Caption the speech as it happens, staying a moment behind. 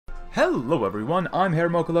Hello everyone, I'm Herr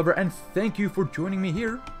Mocha Lover, and thank you for joining me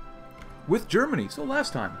here with Germany. So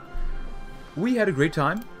last time, we had a great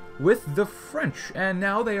time with the French, and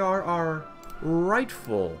now they are our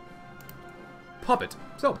rightful puppet.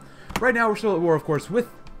 So, right now we're still at war, of course, with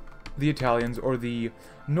the Italians, or the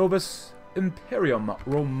Novus Imperium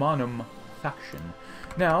Romanum faction.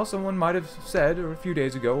 Now, someone might have said, or a few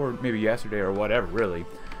days ago, or maybe yesterday, or whatever, really,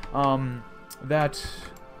 that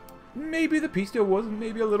maybe the peace deal was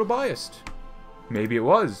maybe a little biased. Maybe it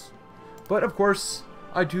was. But, of course,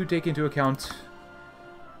 I do take into account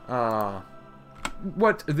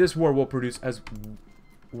what this war will produce as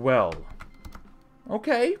well.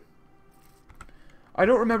 Okay. I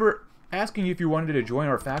don't remember asking you if you wanted to join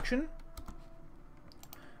our faction.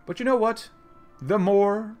 But you know what? The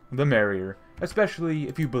more, the merrier. Especially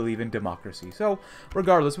if you believe in democracy. So,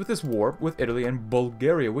 regardless, with this war with Italy and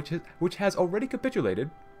Bulgaria, which has already capitulated.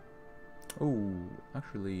 Oh,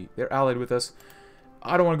 actually, they're allied with us.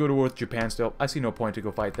 I don't want to go to war with Japan still. I see no point to go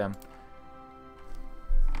fight them.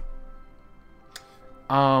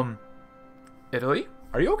 Italy?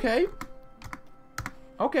 Are you okay?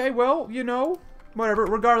 Okay, well, you know, whatever.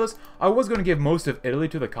 Regardless, I was going to give most of Italy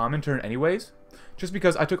to the Comintern anyways. Just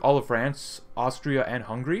because I took all of France, Austria, and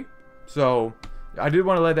Hungary. So, I did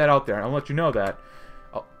want to lay that out there. I'll let you know that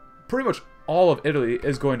pretty much all of Italy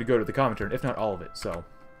is going to go to the Comintern, if not all of it. So,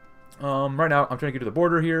 right now, I'm trying to get to the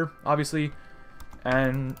border here, obviously.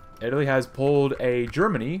 And Italy has pulled a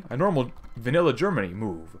Germany, a normal vanilla Germany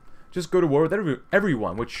move. Just go to war with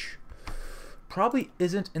everyone, which probably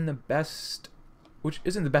isn't in the best... Which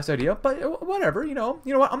isn't the best idea, but whatever, you know.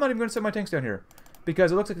 You know what? I'm not even going to set my tanks down here.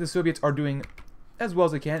 Because it looks like the Soviets are doing as well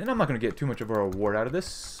as they can, and I'm not going to get too much of a reward out of this,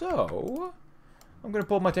 so I'm going to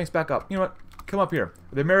pull my tanks back up. You know what? Come up here.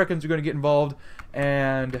 The Americans are going to get involved,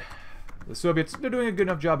 and the Soviets, they're doing a good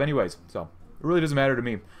enough job anyways, so it really doesn't matter to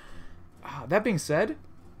me. That being said,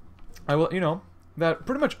 I will, you know, that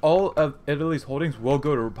pretty much all of Italy's holdings will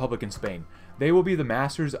go to Republic in Spain. They will be the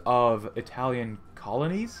masters of Italian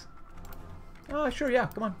colonies. Sure, yeah,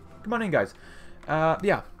 come on in, guys.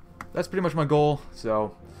 Yeah, that's pretty much my goal,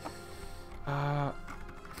 so...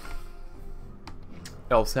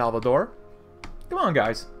 El Salvador. Come on,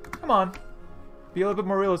 guys. Come on. Be a little bit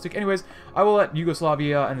more realistic. Anyways, I will let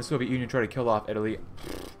Yugoslavia and the Soviet Union try to kill off Italy.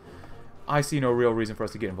 I see no real reason for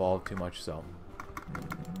us to get involved too much, so...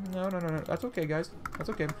 No. That's okay, guys. That's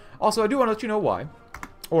okay. Also, I do want to let you know why.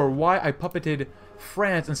 Or why I puppeted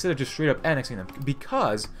France instead of just straight up annexing them.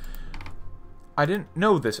 Because... I didn't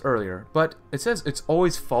know this earlier, but it says it's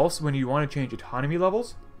always false when you want to change autonomy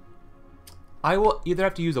levels. I will either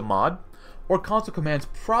have to use a mod or console commands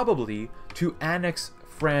probably to annex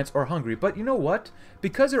France or Hungary. But you know what?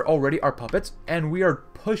 Because they're already our puppets and we are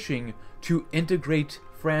pushing to integrate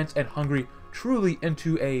France and Hungary truly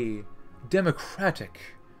into a democratic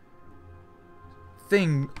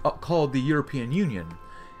thing called the European Union.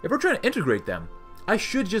 If we're trying to integrate them, I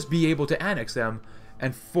should just be able to annex them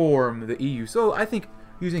and form the EU. So I think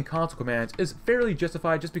using console commands is fairly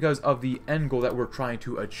justified just because of the end goal that we're trying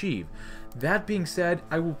to achieve. That being said,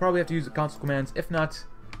 I will probably have to use the console commands, if not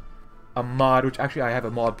a mod, which actually I have a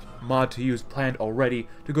mod to use planned already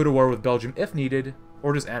to go to war with Belgium if needed,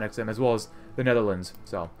 or just annex them, as well as the Netherlands.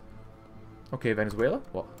 So, okay, Venezuela,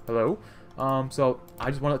 well, hello. So I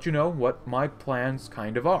just want to let you know what my plans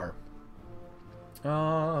kind of are.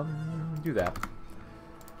 Do that.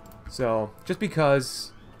 So, just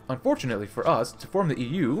because, unfortunately for us, to form the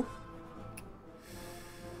EU,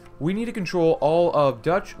 we need to control all of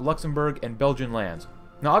Dutch, Luxembourg, and Belgian lands.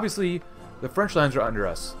 Now, obviously, the French lands are under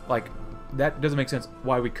us. Like, that doesn't make sense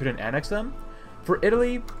why we couldn't annex them. For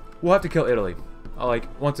Italy, we'll have to kill Italy. Like,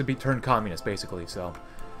 once it be turned communist, basically, so.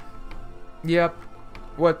 Yep,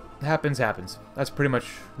 what happens, happens. That's pretty much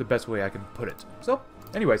the best way I can put it. So,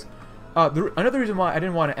 anyways, another reason why I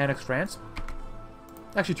didn't want to annex France,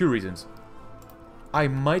 actually two reasons. I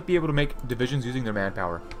might be able to make divisions using their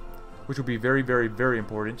manpower, which would be very, very, very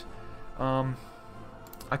important.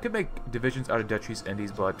 I could make divisions out of Dutch East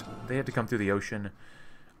Indies, but they have to come through the ocean.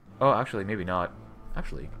 Oh, actually, maybe not.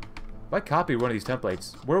 Actually, if I copied one of these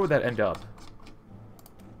templates, where would that end up?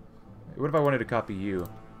 What if I wanted to copy you?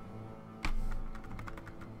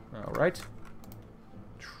 Alright.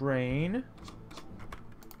 Train.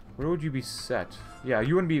 Where would you be set? Yeah,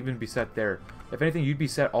 you wouldn't even be set there. If anything, you'd be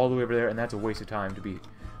set all the way over there, and that's a waste of time to be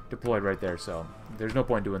deployed right there, so there's no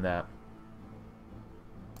point doing that.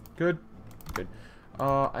 Good. Good.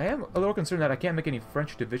 I am a little concerned that I can't make any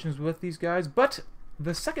French divisions with these guys, but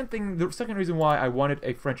the second reason why I wanted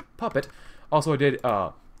a French puppet, also I did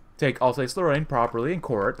take Alsace-Lorraine properly in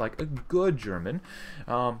court, like a good German,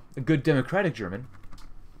 a good democratic German,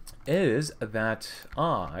 is that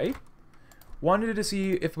I wanted to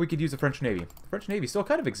see if we could use the French Navy. The French Navy still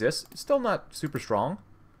kind of exists. It's still not super strong.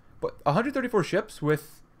 But 134 ships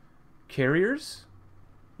with carriers?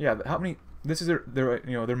 Yeah, how many... This is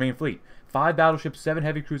their main fleet. 5 battleships, 7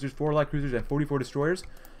 heavy cruisers, 4 light cruisers, and 44 destroyers.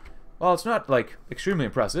 Well, it's not, like, extremely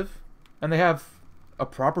impressive. And they have a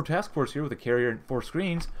proper task force here with a carrier and 4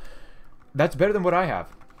 screens. That's better than what I have.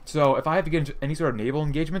 So if I have to get into any sort of naval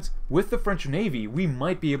engagements with the French Navy, we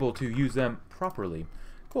might be able to use them properly.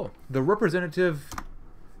 Cool. The representative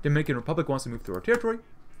Dominican Republic wants to move through our territory.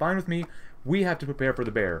 Fine with me. We have to prepare for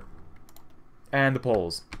the bear. And the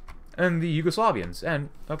Poles. And the Yugoslavians. And,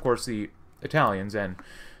 of course, the Italians and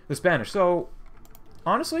the Spanish. So,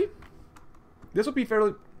 honestly, this will be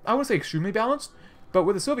fairly, I wouldn't say extremely balanced, but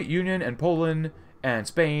with the Soviet Union and Poland and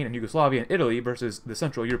Spain and Yugoslavia and Italy versus the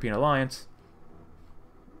Central European Alliance,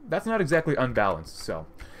 that's not exactly unbalanced. So,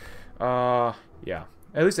 yeah.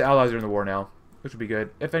 At least the Allies are in the war now, which would be good.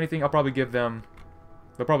 If anything, I'll probably give them,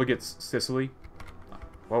 they'll probably get Sicily.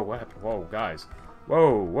 Whoa, what happened? Whoa, guys.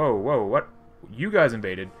 Whoa, whoa, whoa, what? You guys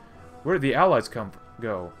invaded. Where did the Allies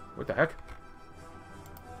go? What the heck?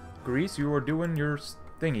 Greece, you are doing your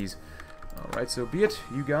thingies. Alright, so be it.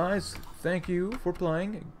 You guys, thank you for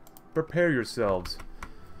playing. Prepare yourselves.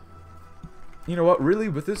 You know what, really,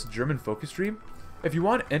 with this German focus stream, if you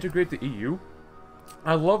want to integrate the EU,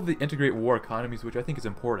 I love the integrate war economies, which I think is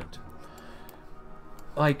important.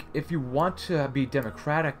 Like, if you want to be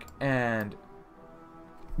democratic and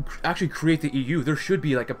actually create the EU, there should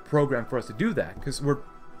be like a program for us to do that, because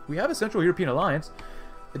we have a Central European Alliance.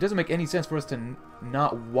 It doesn't make any sense for us to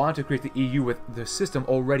not want to create the EU with the system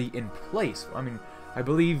already in place. I mean, I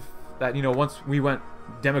believe that, you know, once we went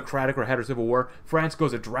democratic or had a civil war, France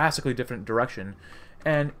goes a drastically different direction.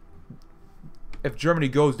 And if Germany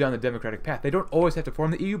goes down the democratic path, they don't always have to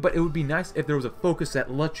form the EU, but it would be nice if there was a focus that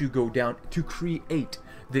lets you go down to create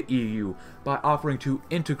the EU by offering to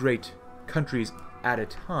integrate countries at a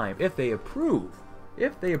time, if they approve.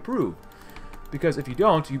 If they approve. Because if you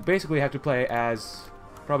don't, you basically have to play as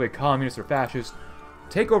probably a communist or fascist,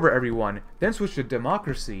 take over everyone, then switch to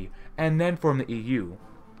democracy, and then form the EU.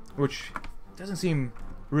 Which doesn't seem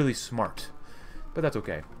really smart. But that's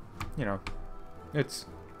okay. You know, it's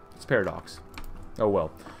paradox. Oh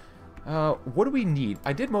well. What do we need?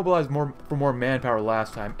 I did mobilize for more manpower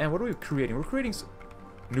last time, and what are we creating? We're creating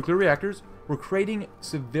nuclear reactors, we're creating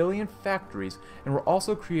civilian factories, and we're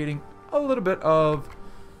also creating a little bit of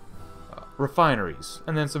refineries,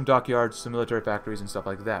 and then some dockyards, some military factories, and stuff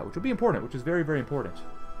like that, which will be important, which is very, very important.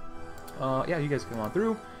 Yeah, you guys come on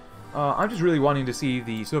through. I'm just really wanting to see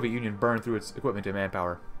the Soviet Union burn through its equipment and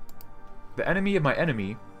manpower. The enemy of my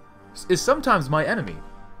enemy is sometimes my enemy.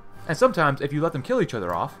 And sometimes, if you let them kill each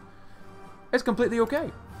other off, it's completely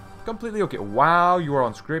okay. Completely okay. Wow, you are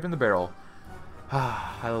on scraping the barrel.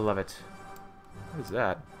 Ah, I love it. What is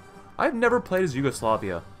that? I've never played as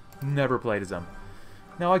Yugoslavia. Never played as them.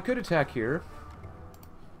 Now, I could attack here,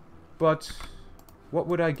 but what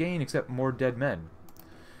would I gain except more dead men?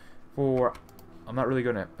 I'm not really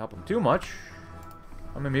going to help them too much.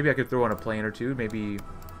 I mean, maybe I could throw on a plane or two, maybe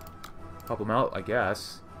help them out, I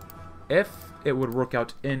guess. If it would work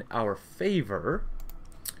out in our favor,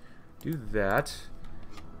 do that.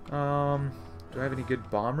 Do I have any good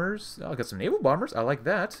bombers? Oh, I got some naval bombers. I like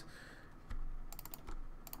that.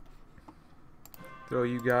 Throw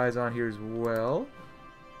you guys on here as well.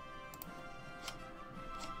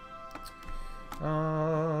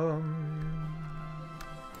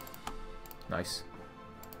 Nice.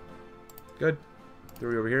 Good.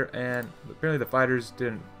 Throw you over here, and apparently the fighters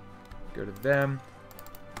didn't go to them.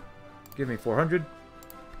 Give me 400.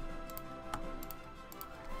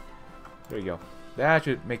 There you go. That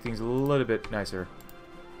should make things a little bit nicer.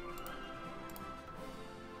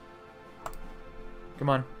 Come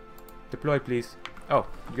on. Deploy, please. Oh,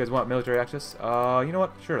 you guys want military access? You know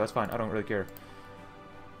what? Sure, that's fine. I don't really care.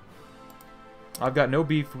 I've got no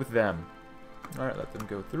beef with them. Alright, let them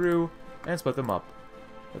go through and split them up.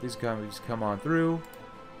 Let these guys come on through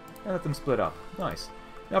and let them split up. Nice.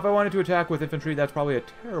 Now, if I wanted to attack with infantry, that's probably a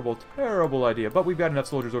terrible, terrible idea. But we've got enough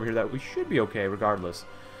soldiers over here that we should be okay regardless.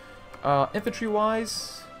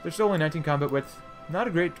 Infantry-wise, there's still only 19 combat width. Not a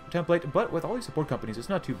great template, but with all these support companies, it's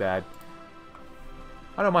not too bad.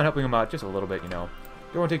 I don't mind helping them out just a little bit, you know.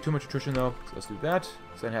 Don't want to take too much attrition, though, so let's do that.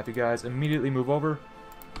 Send half you guys. Immediately move over.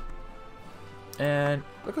 And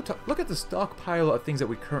look at the stockpile of things that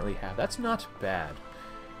we currently have. That's not bad.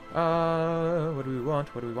 What do we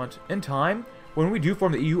want? What do we want? In time, when we do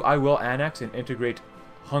form the EU, I will annex and integrate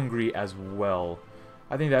Hungary as well.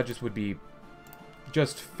 I think that just would be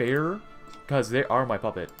just fair, because they are my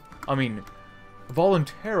puppet. I mean,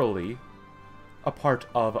 voluntarily a part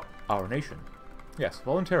of our nation. Yes,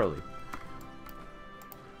 voluntarily.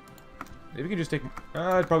 Maybe we can just take...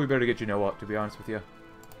 it's probably better to get Genoa, to be honest with you.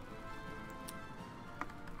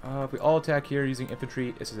 If we all attack here using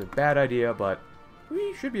infantry, this is a bad idea, but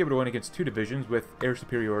we should be able to win against 2 divisions with air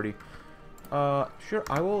superiority. Sure,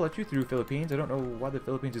 I will let you through, Philippines. I don't know why the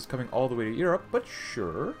Philippines is coming all the way to Europe, but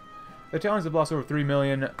sure. The Italians have lost over 3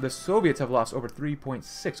 million. The Soviets have lost over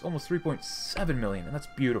 3.6, almost 3.7 million, and that's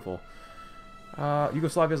beautiful.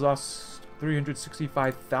 Yugoslavia's lost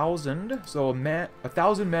 365,000, so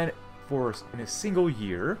 1,000 men in a single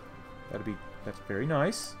year. That's very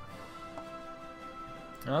nice.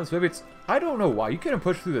 The Soviets, I don't know why. You can't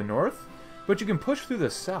push through the north, but you can push through the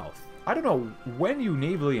south. I don't know when you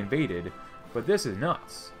navally invaded, but this is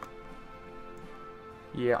nuts.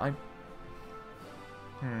 Yeah,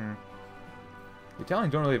 The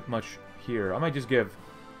Italians don't really have much here. I might just give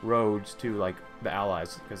roads to, like, the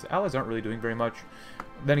Allies, because the Allies aren't really doing very much.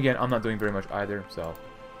 Then again, I'm not doing very much either, so...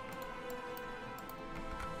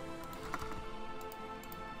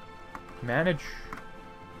 Manage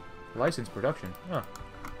license production. Huh.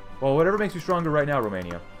 Well, whatever makes you stronger right now,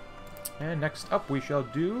 Romania. And next up, we shall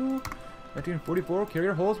do 1944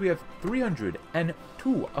 carrier hulls. We have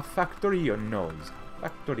 302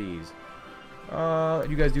 factories.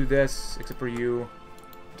 You guys do this, except for you.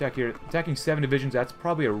 Attack here. Attacking 7 divisions. That's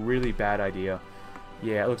probably a really bad idea.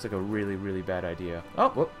 Yeah, it looks like a really, really bad idea.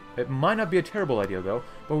 Oh, well, it might not be a terrible idea though.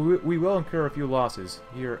 But we will incur a few losses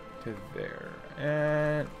here to there.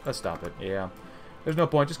 And let's stop it. Yeah. There's no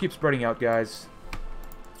point. Just keep spreading out, guys.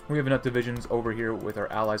 We have enough divisions over here with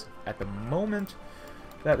our allies at the moment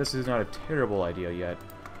that this is not a terrible idea yet.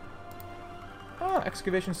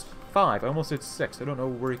 Excavations 5. I almost said 6. I don't know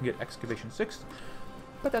where you can get excavation 6,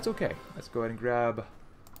 but that's okay. Let's go ahead and grab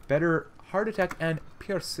better hard attack and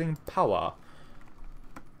piercing power.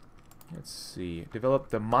 Let's see. Develop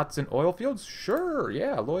the Matzen oil fields? Sure,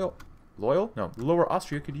 yeah. Loyal? No, Lower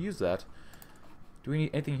Austria could use that. Do we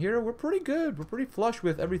need anything here? We're pretty good. We're pretty flush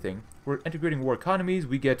with everything. We're integrating war economies.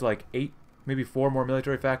 We get like 8, maybe 4 more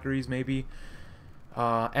military factories, maybe.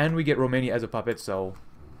 And we get Romania as a puppet, so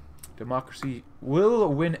democracy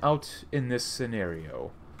will win out in this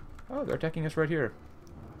scenario. Oh, they're attacking us right here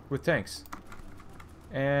with tanks.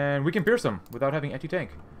 And we can pierce them without having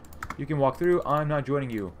anti-tank. You can walk through. I'm not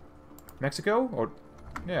joining you. Mexico? Or,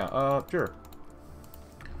 yeah, sure.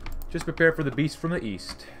 Just prepare for the beast from the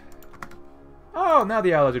east. Oh, now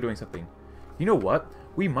the Allies are doing something. You know what?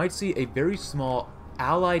 We might see a very small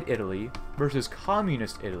Allied Italy versus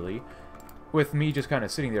Communist Italy, with me just kind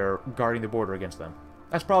of sitting there guarding the border against them.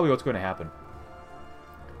 That's probably what's going to happen.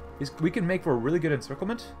 We can make for a really good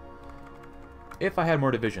encirclement if I had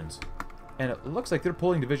more divisions. And it looks like they're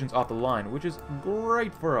pulling divisions off the line, which is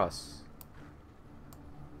great for us.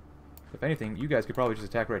 If anything, you guys could probably just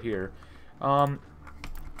attack right here.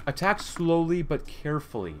 Attack slowly but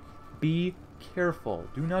carefully. Be careful.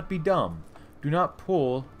 Do not be dumb. Do not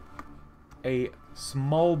pull a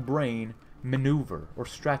small brain maneuver or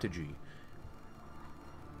strategy.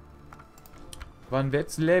 Von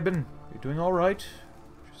Wetzleben, you're doing alright.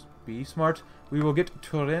 Just be smart. We will get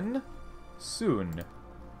Turin soon.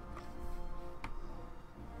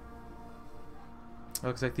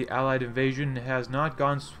 Looks like the Allied invasion has not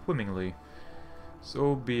gone swimmingly.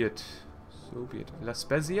 So be it. So be it. La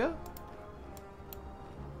Spezia?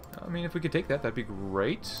 I mean, if we could take that, that'd be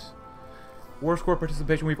great. War score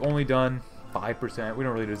participation, we've only done 5%. We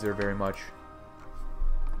don't really deserve very much.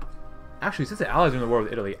 Actually, since the Allies are in the war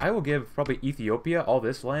with Italy, I will give probably Ethiopia, all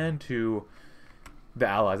this land, to the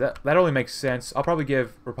Allies. That only makes sense. I'll probably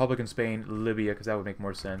give Republican Spain Libya, because that would make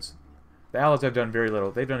more sense. The Allies have done very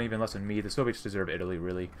little. They've done even less than me. The Soviets deserve Italy,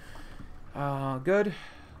 really. Good.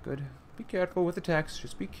 Good. Be careful with attacks.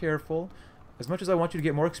 Just be careful. As much as I want you to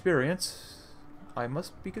get more experience, I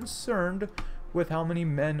must be concerned with how many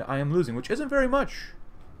men I am losing, which isn't very much.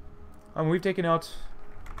 I mean, we've taken out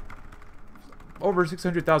over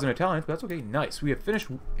 600,000 Italians, but that's okay. Nice. We have finished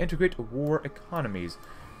integrate war economies.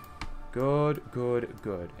 Good, good,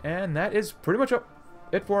 good. And that is pretty much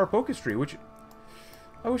it for our focus tree, which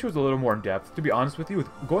I wish it was a little more in depth, to be honest with you. With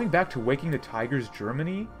going back to Waking the Tigers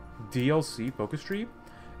Germany DLC focus tree,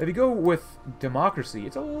 if you go with democracy,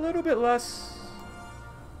 it's a little bit less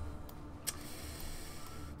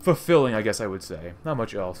fulfilling, I guess I would say. Not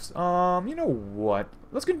much else. You know what?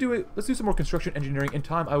 Let's do some more construction engineering. In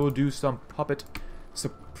time, I will do some puppet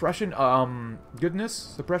suppression, goodness?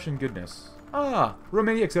 Suppression goodness.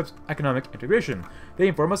 Romania accepts economic integration. They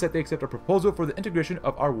inform us that they accept our proposal for the integration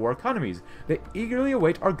of our war economies. They eagerly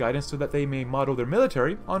await our guidance so that they may model their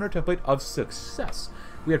military on our template of success.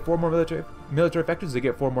 We had 4 more military factories. They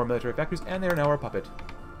get 4 more military factories, and they are now our puppet.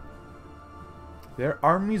 Their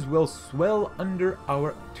armies will swell under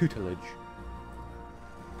our tutelage.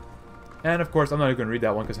 And of course, I'm not even going to read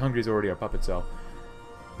that one because Hungary is already our puppet, so.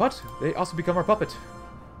 But they also become our puppet.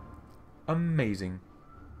 Amazing.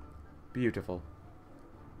 Beautiful.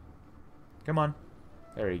 Come on.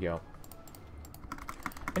 There you go.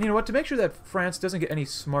 And you know what? To make sure that France doesn't get any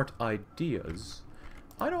smart ideas,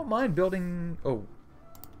 I don't mind building... Oh.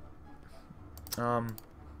 You're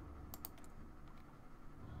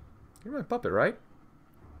my puppet, right?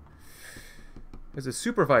 As a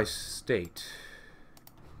supervised state.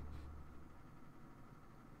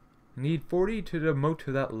 Need 40 to demote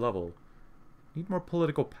to that level. Need more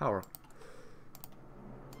political power.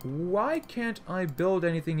 Why can't I build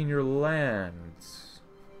anything in your lands,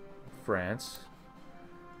 France?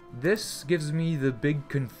 This gives me the big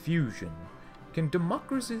confusion. Can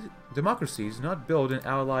democracies not build in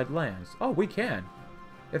allied lands? Oh, we can.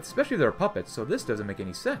 Especially if they're puppets, so this doesn't make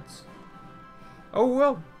any sense. Oh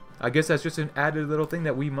well, I guess that's just an added little thing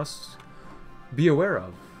that we must be aware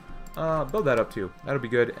of. Build that up too. That'll be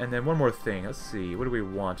good. And then one more thing. Let's see. What do we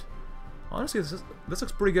want? Honestly, this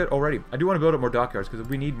looks pretty good already. I do want to build up more dockyards because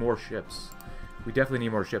we need more ships. We definitely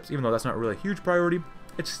need more ships. Even though that's not really a huge priority,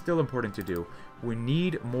 it's still important to do. We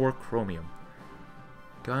need more chromium.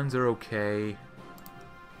 Guns are okay.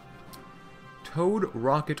 Towed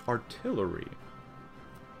rocket artillery.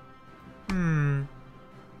 9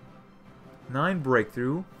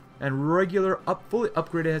 breakthrough. And regular fully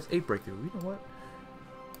upgraded has 8 breakthrough. You know what?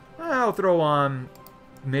 I'll throw on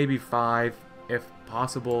maybe 5 if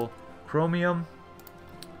possible. Chromium.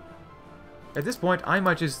 At this point, I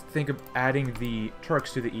might just think of adding the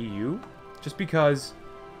Turks to the EU. Just because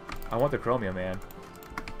I want the chromium, man.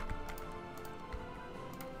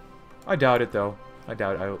 I doubt it, though. I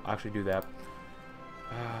doubt I'll actually do that.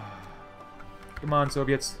 Come on,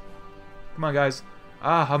 Soviets. Come on, guys.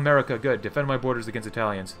 Ah, America, good. Defend my borders against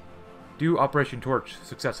Italians. Do Operation Torch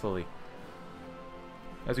successfully.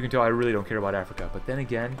 As you can tell, I really don't care about Africa. But then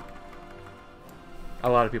again, a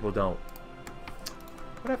lot of people don't.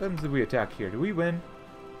 What happens if we attack here? Do we win?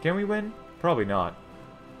 Can we win? Probably not.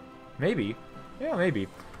 Maybe. Yeah, maybe.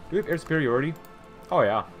 Do we have air superiority? Oh,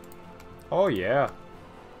 yeah. Oh, yeah.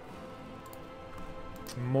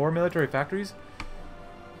 More military factories?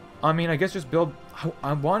 I mean, I guess just build...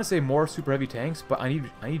 I want to say more super heavy tanks, but I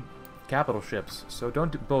need capital ships. So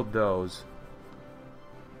don't build those.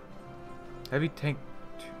 Heavy tank...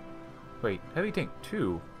 Wait, heavy tank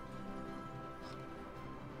 2?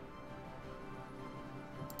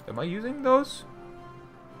 Am I using those?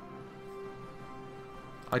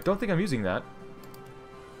 I don't think I'm using that.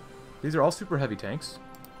 These are all super heavy tanks.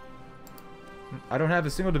 I don't have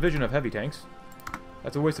a single division of heavy tanks.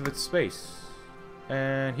 That's a waste of its space.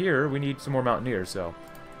 And here, we need some more mountaineers, so...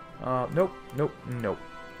 nope, nope, nope.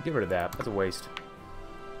 Get rid of that. That's a waste.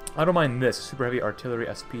 I don't mind this. Super heavy artillery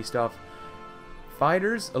SP stuff.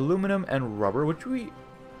 Fighters, aluminum, and rubber, which we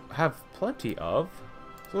have plenty of.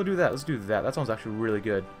 So we'll do that. Let's do that. That sounds actually really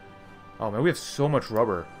good. Oh, man, we have so much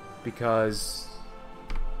rubber. Because...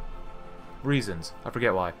 reasons. I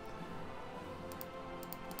forget why.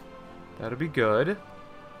 That'll be good.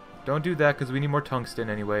 Don't do that, because we need more tungsten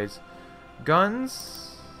anyways.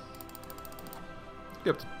 Guns...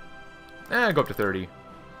 go up to 30.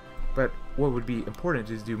 But what would be important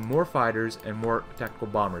is do more fighters and more tactical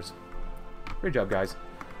bombers. Great job, guys.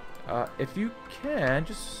 If you can,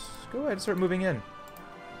 just go ahead and start moving in.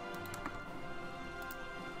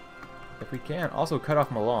 If we can, also cut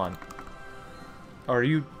off Milan. Are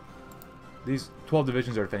you... these 12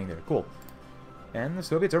 divisions are defending there. Cool. And the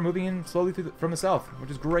Soviets are moving in slowly from the south,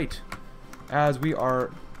 which is great. As we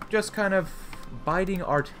are just kind of biding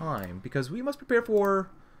our time, because we must prepare for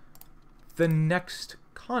the next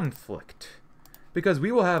conflict. Because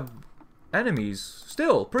we will have enemies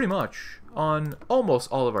still, pretty much, on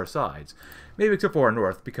almost all of our sides. Maybe except for our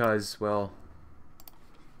north, because, well,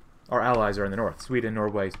 our allies are in the north. Sweden,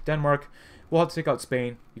 Norway, Denmark. We'll have to take out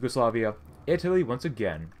Spain, Yugoslavia, Italy once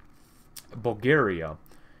again, Bulgaria,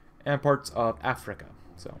 and parts of Africa.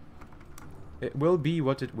 So, it will be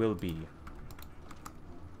what it will be.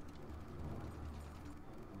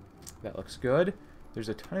 That looks good. There's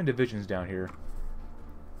a ton of divisions down here.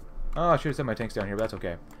 Oh, I should have sent my tanks down here, but that's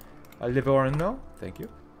okay. Livorno, thank you.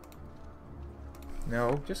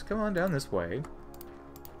 No, just come on down this way.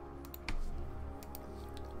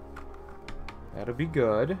 That'll be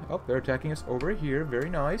good. Oh, they're attacking us over here. Very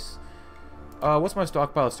nice. What's my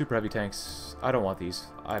stockpile of super heavy tanks? I don't want these.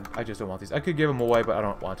 I just don't want these. I could give them away, but I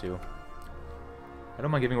don't want to. I don't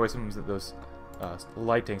mind giving away some of those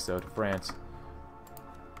light tanks, though, to France.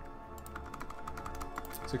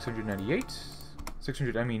 698.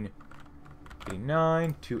 600, I mean,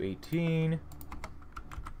 89, 218.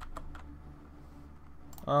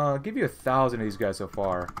 Give you 1,000 of these guys so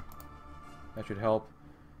far. That should help.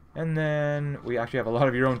 And then we actually have a lot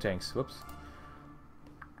of your own tanks. Whoops.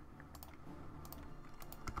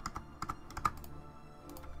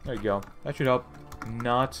 There you go. That should help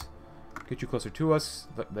not get you closer to us.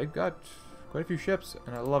 They've got quite a few ships,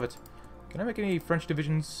 and I love it. Can I make any French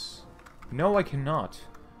divisions? No, I cannot.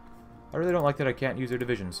 I really don't like that I can't use their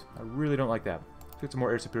divisions. I really don't like that. Let's get some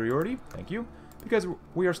more air superiority. Thank you. Because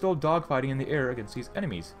we are still dogfighting in the air against these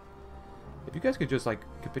enemies. If you guys could just, like,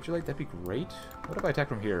 capitulate, that'd be great. What if I attack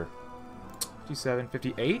from here? 57,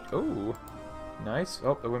 58. Oh, nice.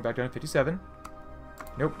 Oh, I went back down to 57.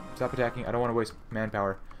 Nope, stop attacking. I don't want to waste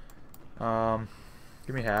manpower.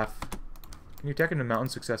 Give me half. Can you attack into the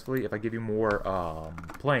mountains successfully if I give you more,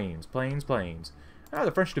 planes? Ah,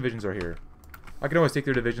 the French divisions are here. I can always take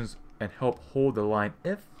their divisions and help hold the line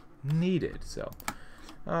if needed, so...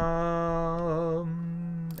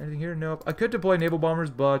 anything here? Nope. I could deploy naval bombers,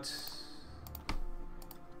 but...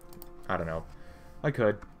 I don't know. I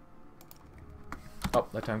could. Oh,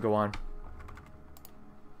 let time go on.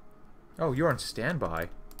 Oh, you're on standby.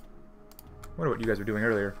 Wonder what you guys were doing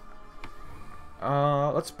earlier.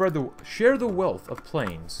 Let's spread the... Share the wealth of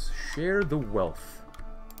planes. Share the wealth.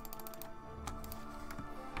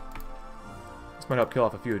 This might help kill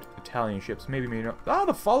off a few Italian ships. Maybe not. Ah,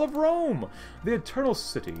 the fall of Rome! The Eternal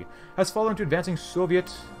City has fallen to advancing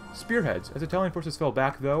Soviet spearheads. As Italian forces fell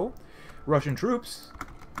back, though, Russian troops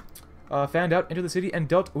fanned out into the city and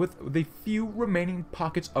dealt with the few remaining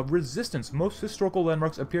pockets of resistance. Most historical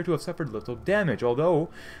landmarks appear to have suffered little damage, although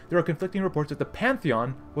there are conflicting reports that the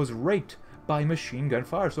Pantheon was raked by machine gun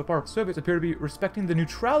fire. So far, Soviets appear to be respecting the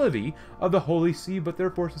neutrality of the Holy See, but their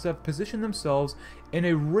forces have positioned themselves in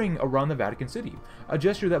a ring around the Vatican City. A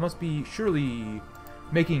gesture that must be surely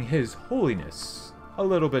making His Holiness a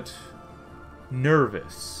little bit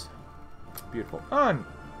nervous. Beautiful. On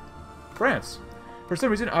France. For some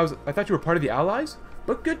reason, I thought you were part of the Allies,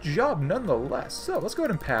 but good job nonetheless. So, let's go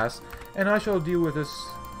ahead and pass, and I shall deal with this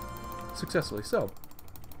successfully. So,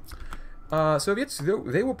 Soviets,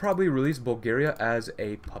 they will probably release Bulgaria as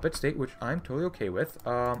a puppet state, which I'm totally okay with.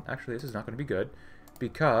 Actually, this is not going to be good,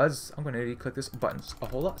 because I'm going to click this button a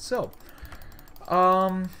whole lot. So,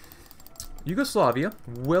 Yugoslavia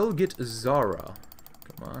will get Zara.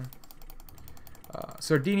 Come on.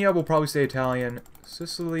 Sardinia will probably stay Italian.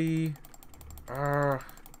 Sicily... we're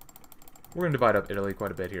going to divide up Italy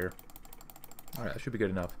quite a bit here. Alright, that should be good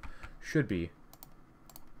enough. Should be.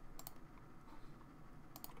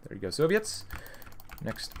 There you go, Soviets.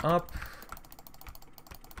 Next up.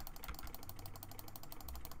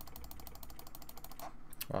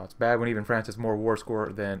 Wow, it's bad when even France has more war score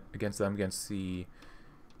than against them, against the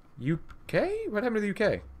UK? What happened to the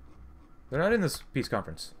UK? They're not in this peace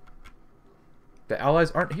conference. The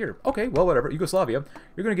Allies aren't here. Okay, well, whatever. Yugoslavia.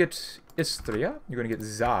 You're going to get Istria. You're going to get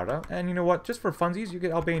Zara. And you know what? Just for funsies, you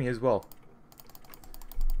get Albania as well.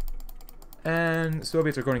 And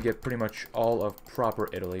Soviets are going to get pretty much all of proper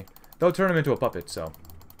Italy. They'll turn them into a puppet, so.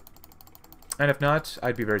 And if not,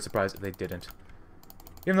 I'd be very surprised if they didn't.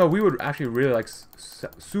 Even though we would actually really like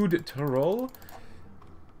Sud Tyrol.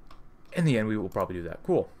 In the end, we will probably do that.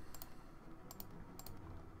 Cool.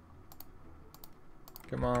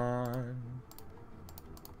 Come on.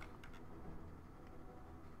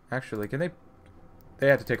 Actually, can they... They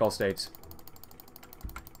have to take all states.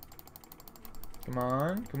 Come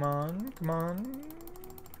on, come on, come on.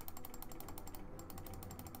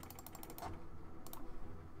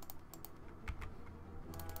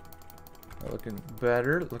 Looking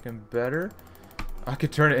better, looking better. I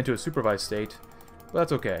could turn it into a supervised state, but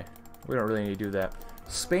that's okay. We don't really need to do that.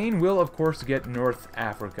 Spain will, of course, get North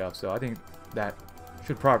Africa, so I think that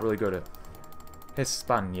should properly go to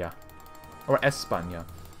Hispania. Or España.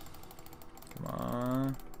 Come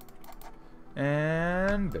on.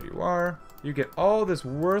 And there you are. You get all this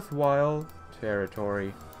worthwhile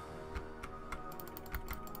territory.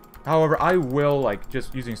 However, I will, like,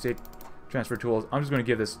 just using state transfer tools, I'm just going to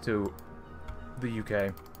give this to the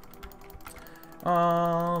UK.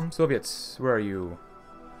 Soviets, where are you?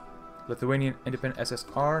 Lithuanian Independent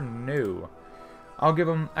SSR? No. I'll give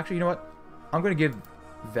them... Actually, you know what? I'm going to give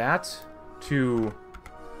that to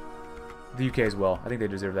the UK as well. I think they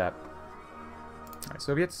deserve that. Alright,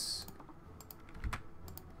 Soviets.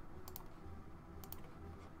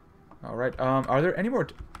 Alright, are there any more...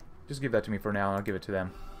 Just give that to me for now, and I'll give it to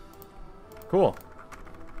them. Cool.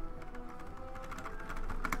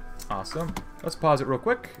 Awesome. Let's pause it real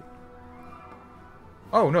quick.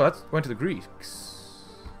 Oh, no, that went to the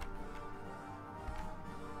Greeks.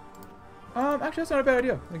 Actually, that's not a bad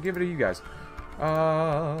idea. I'll give it to you guys.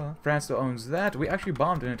 France still owns that. We actually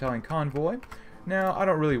bombed an Italian convoy. Now, I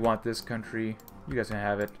don't really want this country. You guys can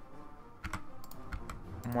have it.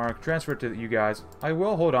 Mark, transfer it to you guys. I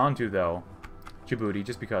will hold on to, though, Djibouti,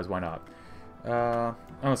 just because, why not?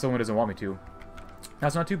 Unless someone doesn't want me to.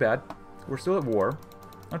 That's not too bad. We're still at war.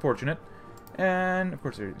 Unfortunate. And, of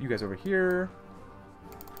course, you guys over here.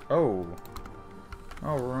 Oh.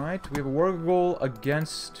 Alright. We have a war goal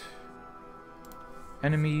against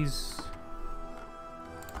enemies.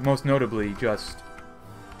 Most notably, just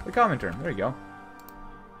the Comintern. There you go.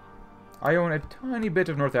 I own a tiny bit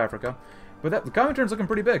of North Africa. But the Comintern's looking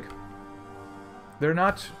pretty big. They're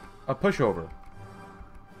not a pushover.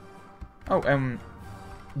 Oh, and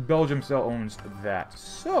Belgium still owns that.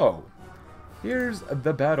 So, here's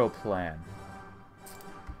the battle plan.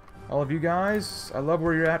 All of you guys, I love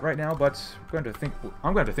where you're at right now, but I'm going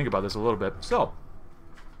to think about this a little bit. So,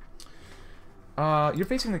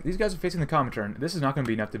 these guys are facing the Comintern. This is not going to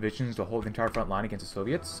be enough divisions to hold the entire front line against the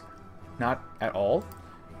Soviets. Not at all.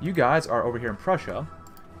 You guys are over here in Prussia.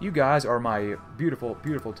 You guys are my beautiful,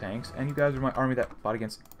 beautiful tanks, and you guys are my army that fought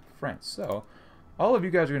against France. So, all of you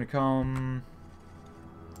guys are going to come...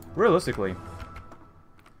 Realistically,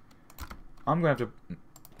 I'm going to have to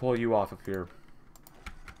pull you off of here.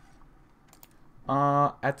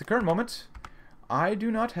 At the current moment, I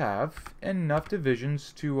do not have enough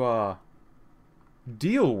divisions to,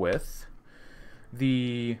 deal with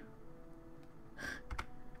the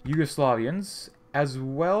Yugoslavians, as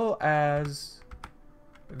well as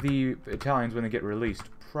the Italians when they get released.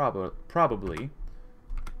 Probably.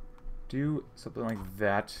 Do something like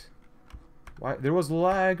that. Why? There was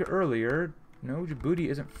lag earlier. No, Djibouti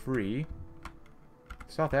isn't free.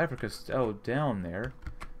 South Africa's still down there.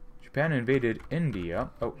 Japan invaded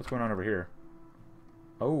India. Oh, what's going on over here?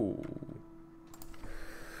 Oh.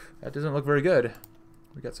 That doesn't look very good.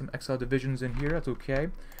 We got some exile divisions in here. That's okay.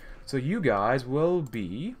 So you guys will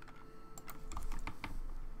be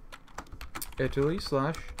Italy /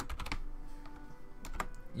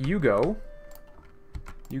 Yugo.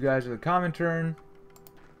 You guys are the Comintern.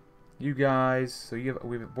 You guys, so we have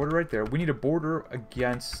a border right there. We need a border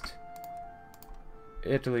against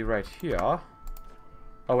Italy right here.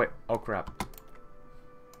 Oh wait, oh crap.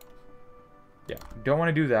 Yeah, don't want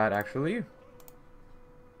to do that actually.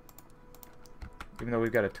 Even though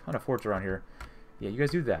we've got a ton of forts around here. Yeah, you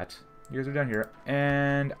guys do that. You guys are down here.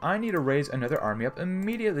 And I need to raise another army up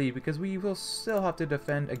immediately because we will still have to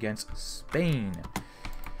defend against Spain.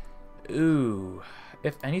 Ooh.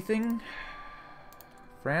 If anything,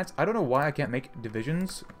 France, I don't know why I can't make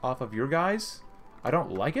divisions off of your guys. I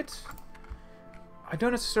don't like it. I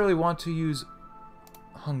don't necessarily want to use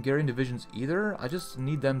Hungarian divisions either. I just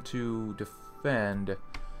need them to defend.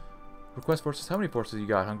 Request forces. How many forces you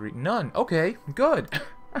got, Hungary? None. Okay, good.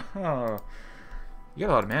 Oh. You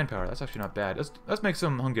got a lot of manpower. That's actually not bad. Let's make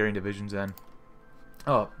some Hungarian divisions then.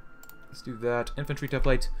 Oh, let's do that. Infantry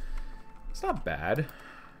template. It's not bad.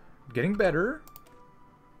 Getting better.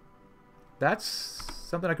 That's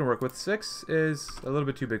something I can work with. 6 is a little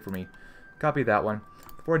bit too big for me. Copy that one.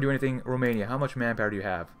 Before I do anything, Romania, how much manpower do you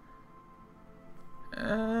have?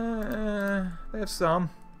 They have some.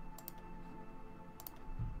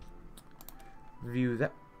 View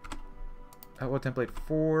that. What template?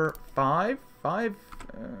 4, 5? 5?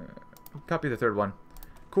 Copy the third one.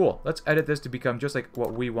 Cool. Let's edit this to become just like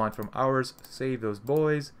what we want from ours. Save those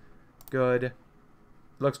boys. Good.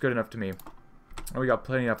 Looks good enough to me. And we got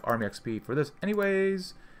plenty enough army XP for this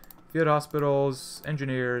anyways. Field hospitals,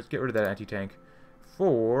 engineers, get rid of that anti-tank.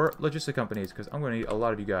 For logistic companies, because I'm going to need a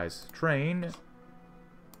lot of you guys. Train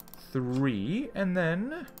 3, and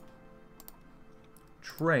then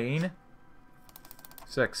train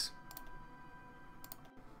 6.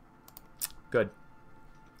 Good.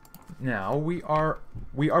 Now we are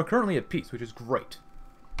currently at peace, which is great.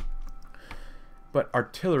 But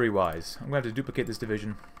artillery-wise, I'm going to have to duplicate this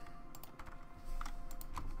division.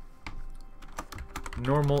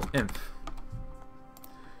 Normal inf.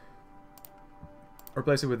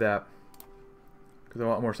 Replace it with that. Because I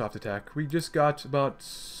want more soft attack. We just got about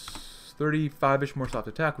 35-ish more soft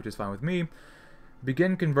attack, which is fine with me.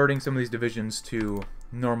 Begin converting some of these divisions to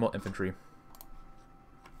normal infantry.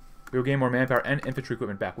 We will gain more manpower and infantry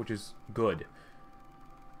equipment back, which is good.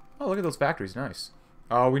 Oh, look at those factories. Nice.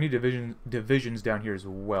 Oh, we need divisions down here as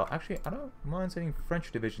well. Actually, I don't mind sending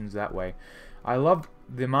French divisions that way. I love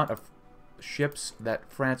the amount of ships that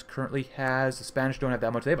France currently has. The Spanish don't have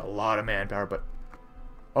that much. They have a lot of manpower, but...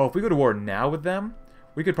 Oh, if we go to war now with them,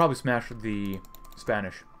 we could probably smash the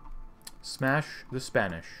Spanish. Smash the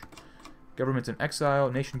Spanish. Government's in exile,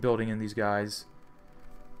 nation building in these guys.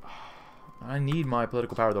 I need my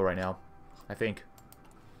political power, though, right now. I think.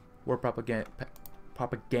 War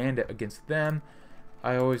propaganda against them.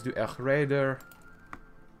 I always do Echreider.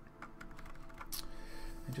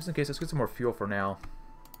 And just in case, let's get some more fuel for now.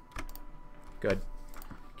 Good.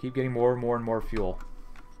 Keep getting more and more and more fuel.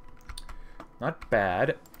 Not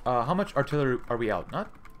bad. How much artillery are we out?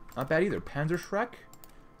 Not bad either. Panzerschreck.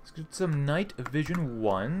 Let's get some night vision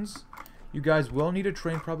 1s. You guys will need to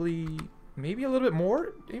train probably, maybe a little bit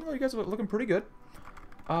more, even though you guys are looking pretty good.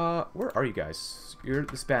 Where are you guys? You're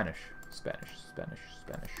the Spanish. Spanish.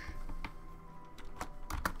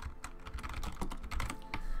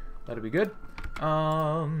 That'll be good.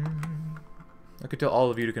 I could tell all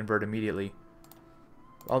of you to convert immediately.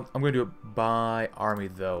 I'm going to do it by army,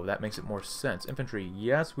 though. That makes it more sense. Infantry,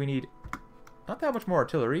 yes, we need not that much more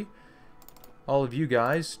artillery. All of you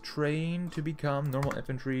guys train to become normal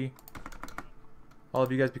infantry. All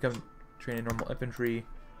of you guys become trained in normal infantry.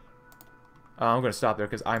 I'm going to stop there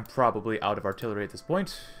because I'm probably out of artillery at this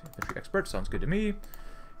point. Infantry expert, sounds good to me.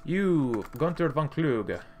 You, Gunther von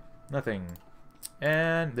Klug. Nothing.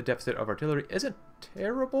 And the deficit of artillery isn't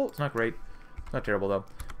terrible. It's not great. It's not terrible, though.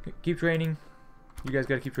 Keep training. You guys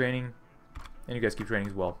got to keep training. And you guys keep training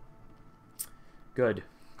as well. Good.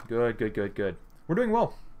 Good. We're doing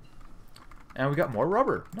well. And we got more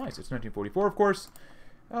rubber. Nice. It's 1944, of course.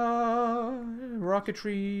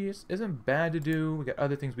 Rocketry isn't bad to do. We got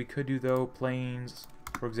other things we could do, though. Planes,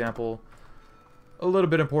 for example. A little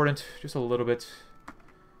bit important. Just a little bit.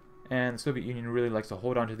 And the Soviet Union really likes to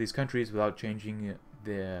hold on to these countries without changing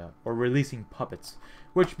or releasing puppets.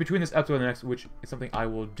 Which, between this episode and the next, which is something I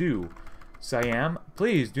will do. Siam,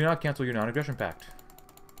 please do not cancel your non-aggression pact.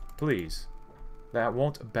 Please. That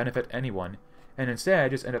won't benefit anyone. And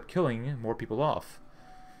instead, just end up killing more people off.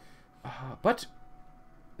 But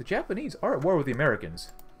the Japanese are at war with the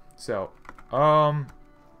Americans. So, are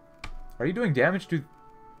you doing damage to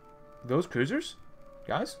those cruisers,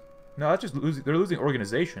 guys? No, that's just losing. They're losing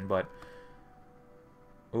organization, but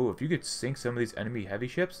oh, if you could sink some of these enemy heavy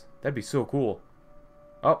ships, that'd be so cool.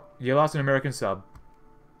 Oh, you lost an American sub.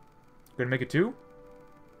 Gonna make it 2?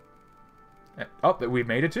 Oh, we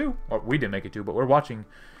made it 2. Or we didn't make it 2, but we're watching.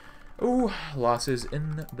 Ooh, losses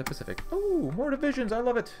in the Pacific. Ooh, more divisions. I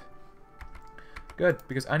love it. Good,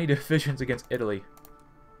 because I need divisions against Italy.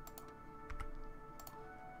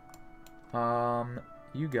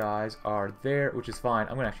 You guys are there, which is fine.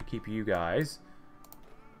 I'm going to actually keep you guys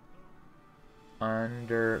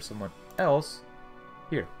under someone else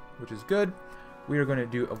here, which is good. We are going to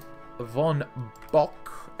do a von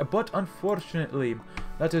Bock, but unfortunately,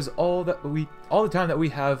 that is all the time that we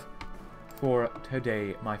have for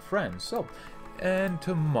today, my friends. So, and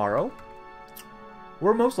tomorrow,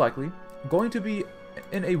 we're most likely going to be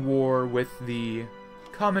in a war with the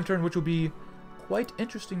Comintern, which will be quite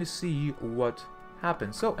interesting to see what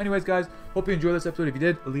happens. So anyways, guys, hope you enjoyed this episode. If you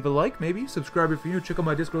did, leave a like, maybe subscribe if you're new, check out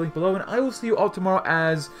my Discord link below, and I will see you all tomorrow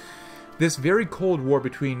as this very cold war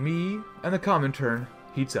between me and the Comintern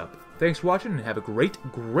heats up. Thanks for watching, and have a great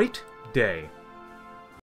day.